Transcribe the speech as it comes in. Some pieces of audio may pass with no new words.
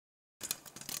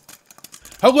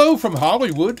Hello from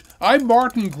Hollywood. I'm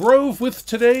Martin Grove with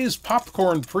today's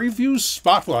Popcorn Preview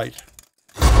Spotlight.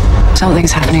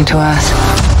 Something's happening to Earth.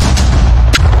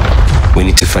 We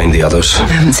need to find the others. I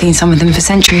haven't seen some of them for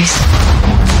centuries.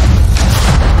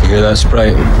 You hear that,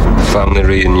 Sprite? Family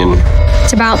reunion.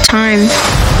 It's about time.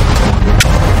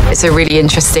 It's a really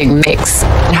interesting mix.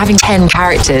 And having 10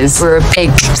 characters, we're a big,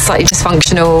 slightly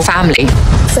dysfunctional family.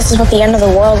 This is what the end of the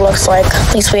world looks like.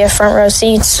 At least we have front row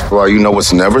seats. Well, you know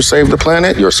what's never saved the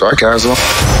planet? Your sarcasm.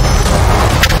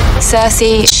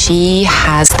 Cersei, she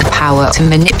has the power to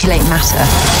manipulate matter.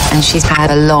 And she's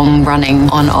had a long-running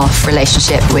on-off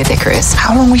relationship with Icarus.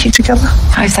 How long were you together?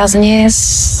 5,000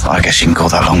 years. I guess you can call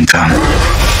that long term.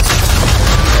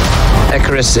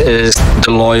 Icarus is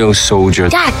the loyal soldier.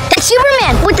 Dad, that's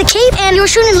Superman with the cape and you're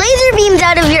shooting laser beams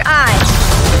out of your eyes.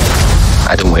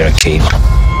 I don't wear a cape.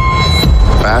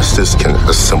 Fastest can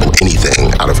assemble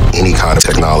anything out of any kind of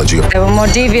technology. There were more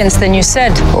deviants than you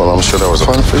said. Well, I'm sure that was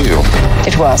fun for you.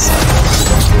 It was.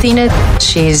 Athena,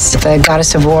 She's the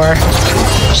goddess of war.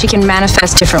 She can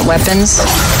manifest different weapons,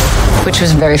 which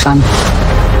was very fun.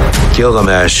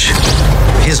 Gilgamesh,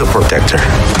 he's a protector.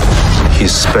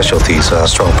 His specialty is a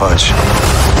strong punch.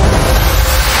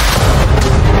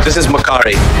 This is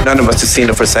Makari. None of us have seen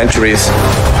her for centuries.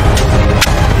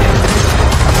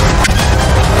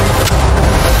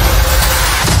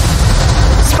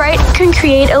 Sprite can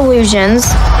create illusions.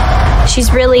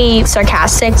 She's really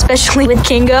sarcastic, especially with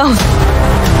Kingo.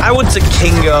 I would say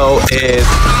Kingo is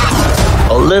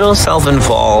a little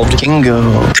self-involved. Kingo,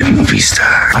 the movie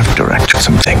star. I've directed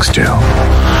some things too.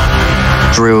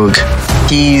 Droog.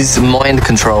 He's mind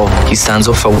control. He stands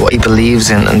up for what he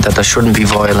believes in and that there shouldn't be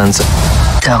violence.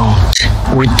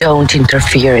 We don't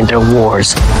interfere in their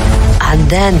wars. And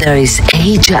then there is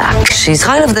Ajax. She's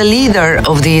kind of the leader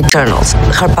of the Eternals.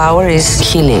 Her power is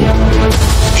healing.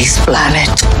 This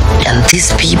planet and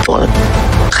these people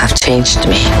have changed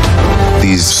me.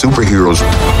 These superheroes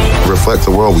reflect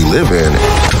the world we live in.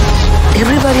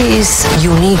 Everybody is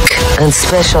unique and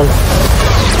special.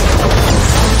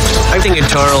 I think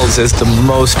Eternals is the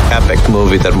most epic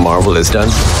movie that Marvel has done.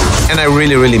 And I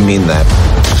really, really mean that.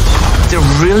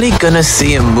 They're really gonna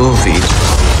see a movie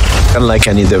unlike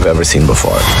any they've ever seen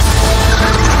before.